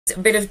a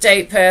bit of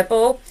Deep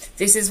Purple.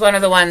 This is one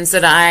of the ones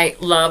that I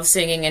love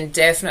singing and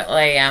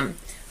definitely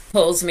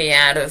pulls me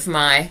out of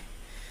my...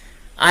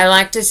 I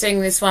like to sing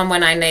this one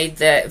when I need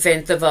to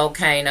vent the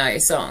Volcano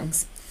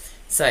songs.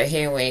 So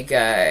here we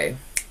go.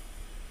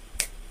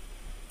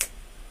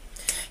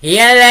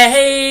 You're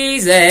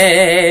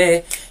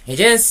lazy, you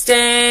just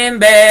stand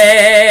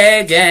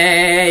back,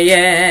 yeah,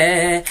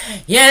 yeah.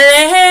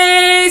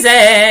 You're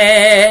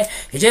lazy,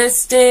 you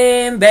just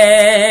stand back.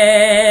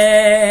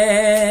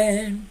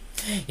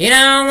 You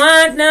don't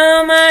want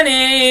no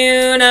money,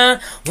 you don't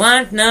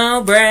want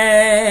no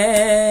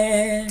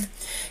bread.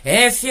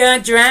 If you're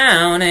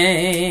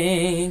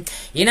drowning,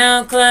 you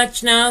don't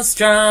clutch no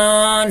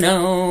straw,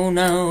 no,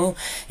 no.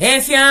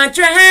 If you're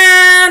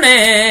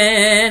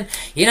drowning,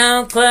 you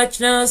don't clutch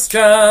no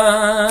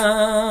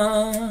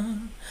straw.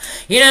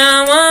 You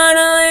don't want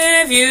to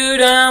live, you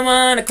don't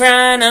want to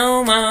cry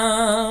no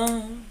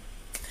more.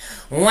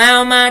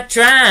 While my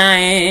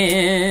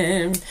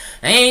trying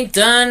ain't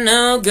done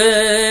no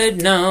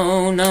good,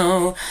 no,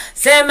 no.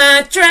 Said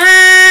my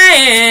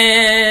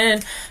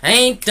trying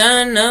ain't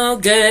done no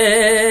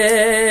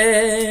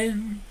good.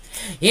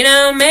 You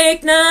don't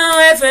make no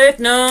effort,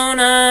 no,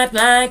 not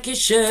like you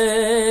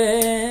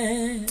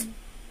should.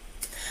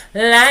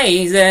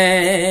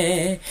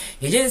 Lazy,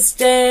 you just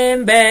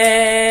stand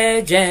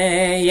back,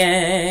 yeah,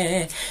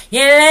 yeah.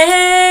 You're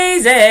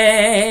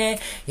lazy,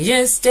 you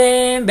just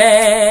stand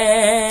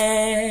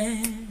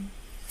back.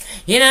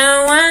 You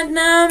don't want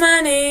no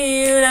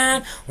money, you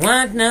don't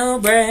want no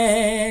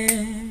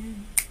bread.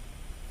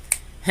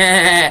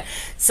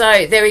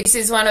 So this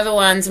is one of the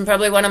ones, and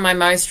probably one of my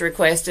most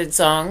requested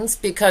songs,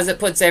 because it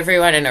puts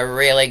everyone in a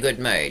really good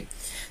mood.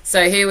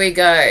 So here we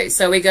go.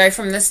 So we go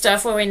from the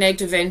stuff where we need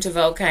to vent a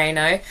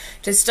volcano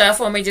to stuff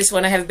when we just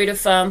want to have a bit of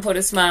fun, put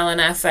a smile on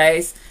our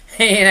face.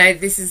 You know,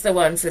 this is the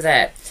one for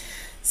that.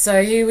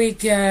 So here we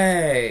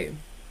go.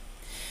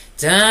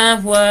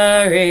 Don't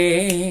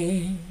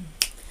worry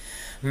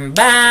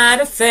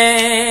about a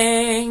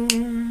thing,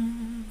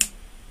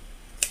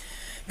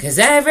 'cause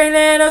every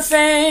little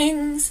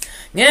thing's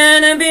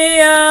gonna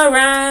be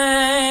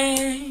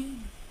alright.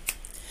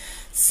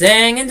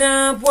 Singing,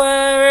 don't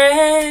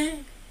worry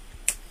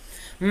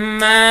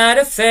about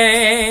a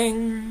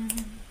thing,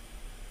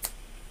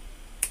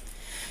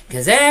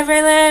 'cause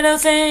every little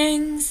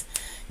thing's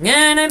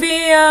gonna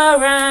be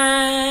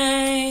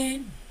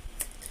alright.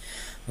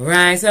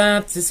 Rise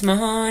up this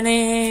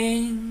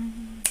morning,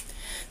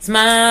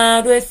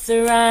 smiled with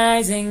the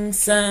rising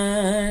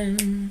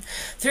sun.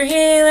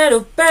 3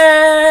 little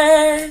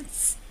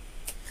birds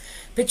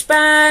pitch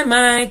by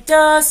my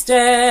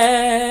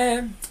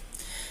doorstep,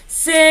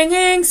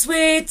 singing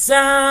sweet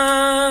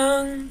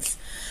songs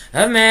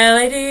of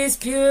melodies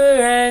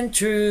pure and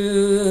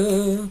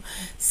true.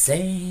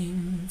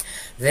 Sing,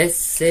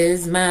 this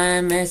is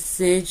my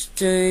message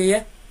to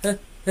you.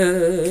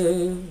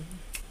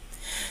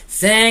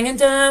 Sing and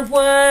don't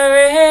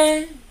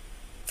worry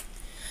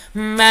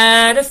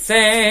about a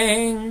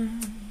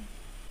thing,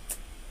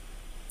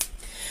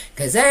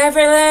 'cause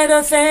every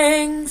little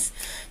thing's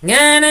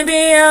gonna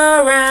be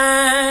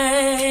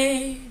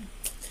alright.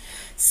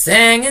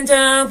 Sing and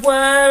don't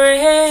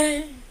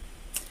worry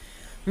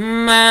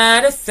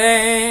about a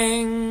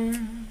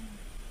thing,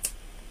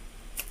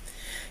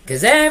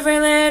 'cause every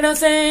little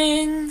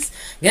thing's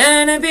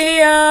gonna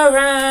be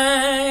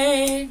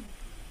alright.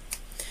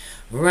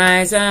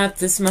 Rise up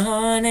this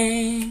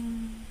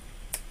morning,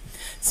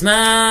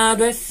 smiled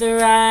with the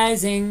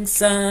rising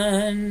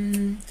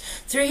sun.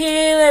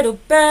 3 little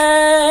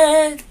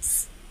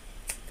birds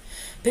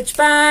pitch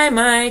by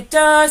my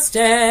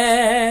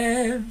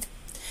doorstep,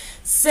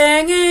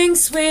 singing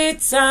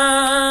sweet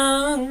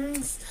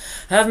songs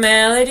of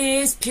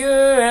melodies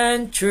pure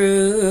and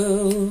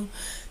true.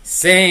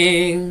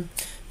 Sing,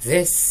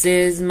 this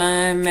is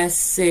my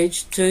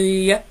message to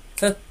you.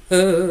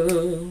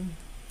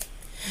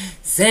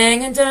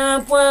 Sing and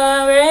don't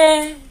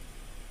worry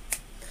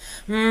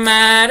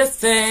about a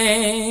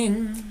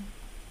thing,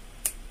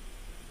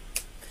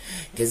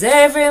 'cause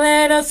every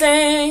little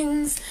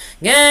thing's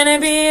gonna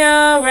be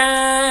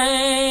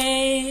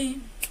alright.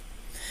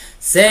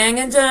 Sing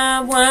and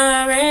don't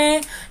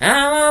worry, I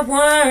won't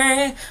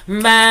worry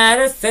about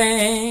a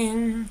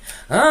thing.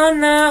 Oh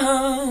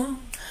no,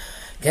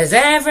 'cause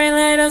every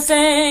little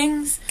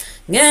thing's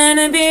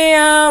gonna be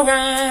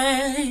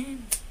alright.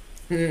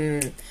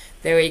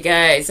 There we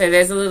go. So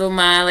there's a little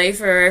Marley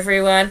for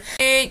everyone.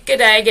 Hey,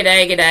 g'day,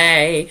 g'day,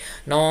 g'day.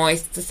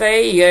 Nice to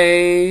see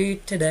you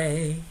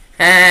today.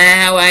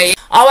 How are you?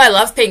 Oh, I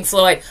love Pink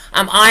Floyd.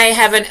 I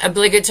have an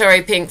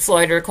obligatory Pink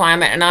Floyd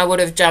requirement, and I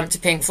would have jumped to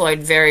Pink Floyd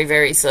very,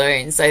 very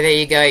soon. So there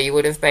you go. You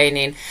would have been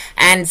in.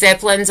 And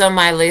Zeppelin's on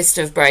my list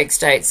of break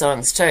state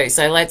songs too.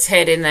 So let's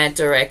head in that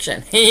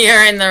direction.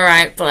 You're in the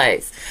right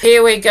place.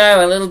 Here we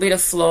go. A little bit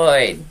of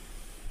Floyd.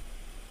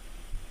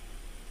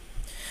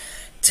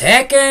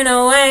 Taking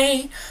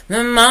away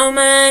the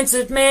moments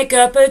that make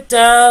up a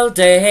dull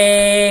day,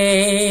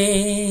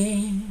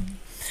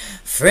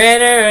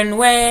 fritter and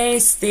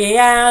waste the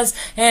hours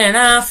in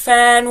our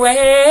fine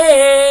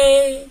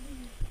way.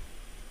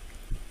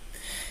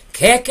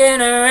 kicking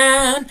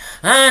around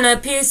on a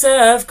piece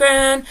of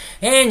ground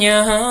in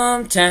your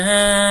hometown,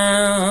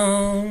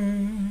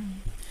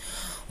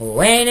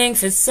 waiting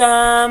for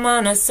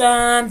someone or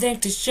something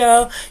to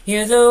show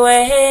you the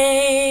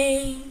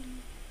way.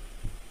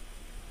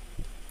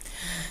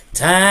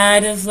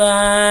 Tired of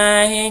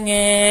lying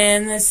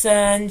in the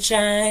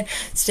sunshine,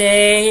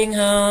 staying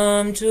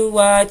home to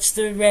watch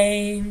the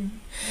rain.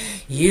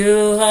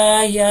 You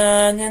are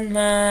young and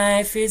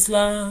life is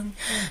long,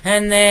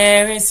 and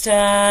there is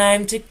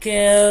time to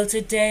kill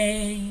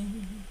today.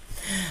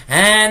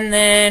 And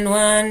then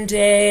one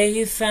day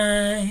you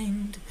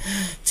find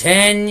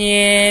 10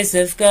 years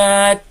have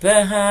got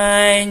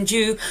behind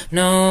you.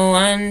 No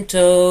one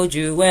told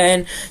you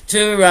when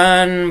to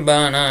run,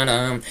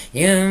 ba-na-dum.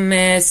 You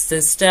missed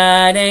the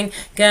starting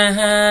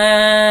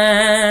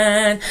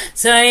gun.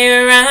 So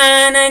you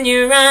run and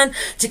you run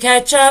to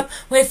catch up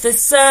with the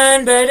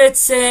sun, but it's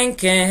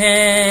sinking.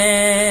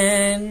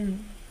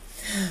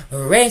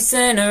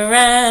 Racing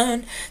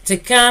around to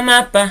come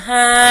up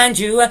behind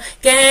you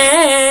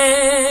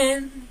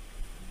again.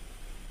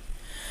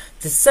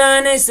 The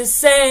sun is the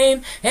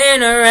same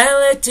in a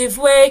relative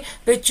way,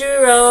 but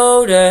you're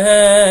older,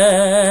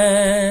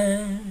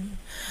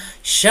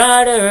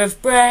 shorter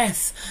of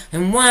breath,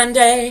 and one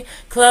day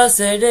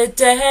closer to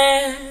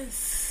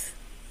death.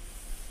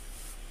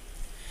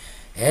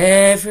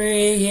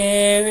 Every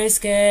year is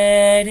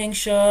getting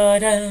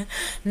shorter,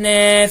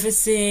 never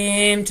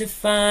seem to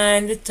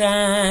find the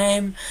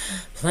time.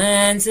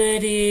 Plans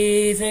that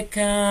either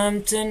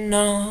come to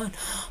naught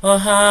or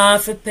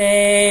half a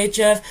page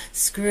of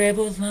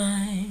scribbled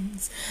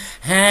lines,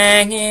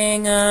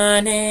 hanging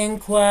on in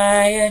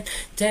quiet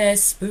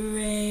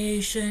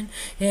desperation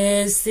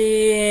is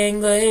the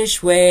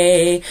English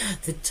way.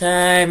 The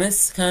time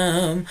has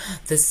come,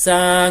 the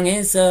song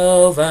is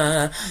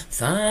over,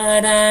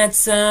 thought I'd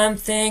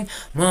something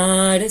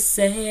more to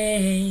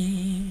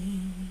say.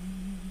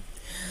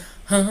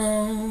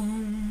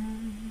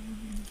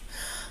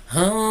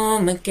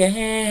 Home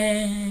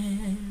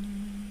again.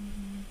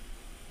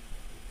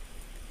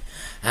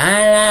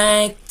 I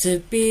like to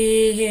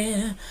be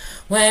here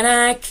when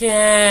I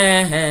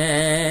can.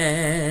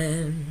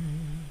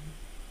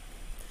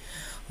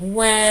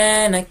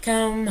 When I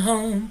come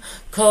home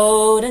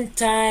cold and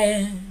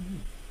tired,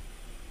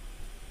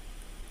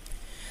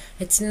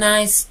 it's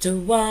nice to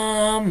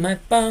warm my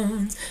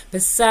bones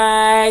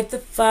beside the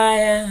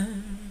fire.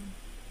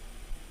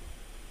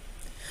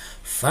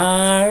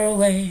 Far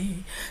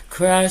away,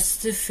 across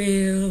the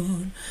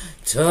field,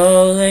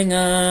 tolling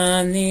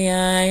on the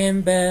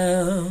iron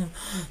bell,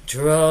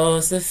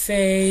 draws the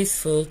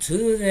faithful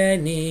to their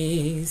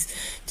knees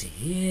to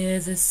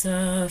hear the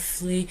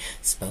softly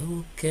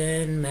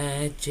spoken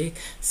magic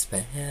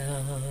spell.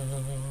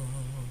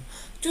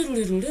 There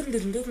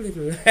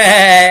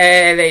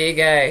you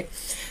go.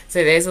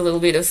 So there's a little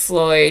bit of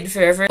Floyd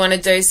for everyone. I want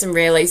to do some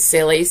really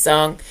silly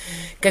song,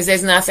 because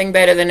there's nothing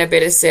better than a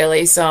bit of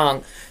silly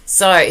song.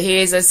 So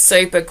here's a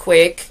super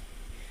quick,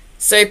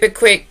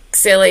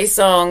 silly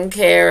song,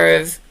 care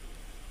of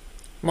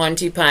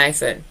Monty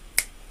Python.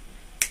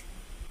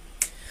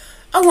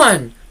 A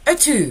 1, a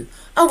 2,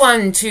 a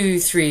 1, 2,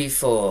 3,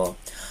 4.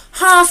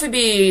 Half a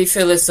bee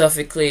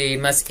philosophically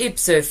must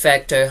ipso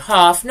facto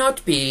half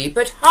not be,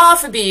 but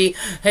half a bee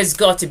has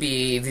got to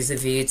be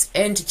vis-a-vis its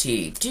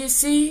entity. Do you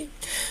see?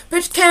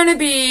 But can a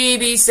bee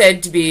be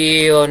said to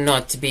be or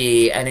not to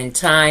be an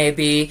entire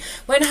bee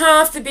when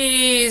half the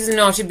bee is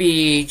not a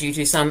bee due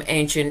to some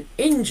ancient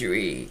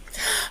injury?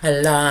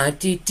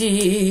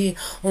 La-dee-dee,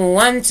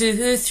 1,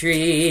 2,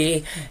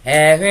 3,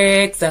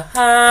 Eric the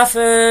half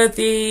a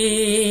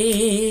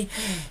bee.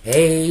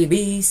 A,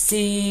 B,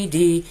 C,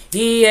 D,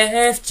 E,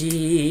 F,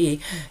 G,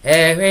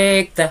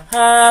 Eric the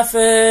half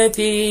a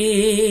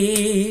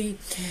bee.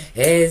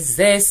 Is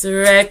this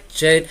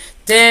wretched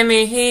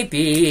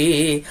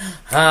demi-bee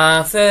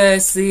half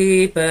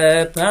asleep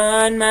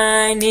upon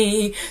my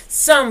knee?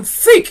 Some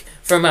freak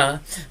from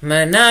a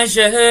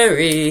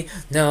menagerie.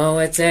 No,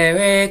 it's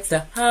Eric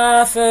the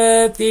half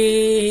a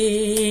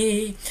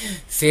bee.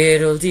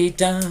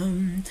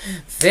 Fiddle-dee-dum,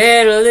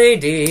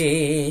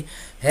 fiddle-dee-dee,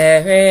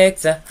 Eric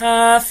the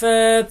half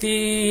a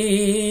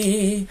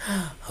bee.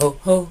 Ho,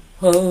 ho,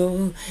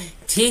 ho,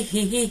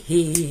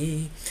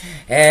 tee-hee-hee-hee,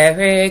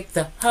 Eric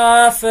the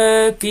half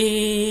a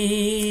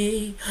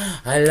bee.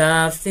 I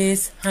love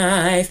this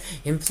hive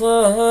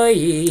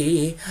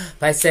employee,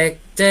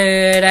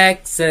 bisected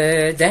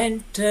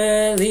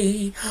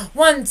accidentally.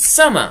 One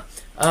summer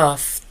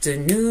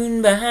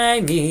afternoon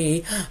by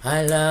me,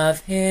 I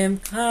love him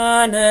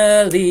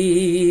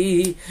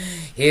carnally.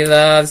 He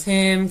loves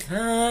him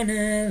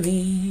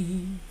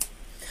carnally,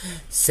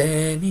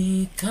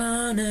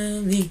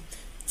 semi-carnally.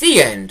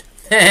 The end.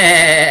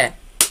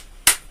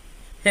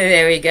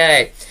 There we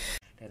go.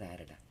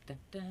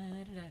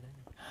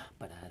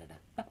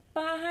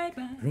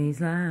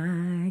 Please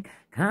like,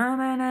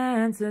 comment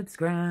and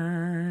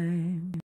subscribe.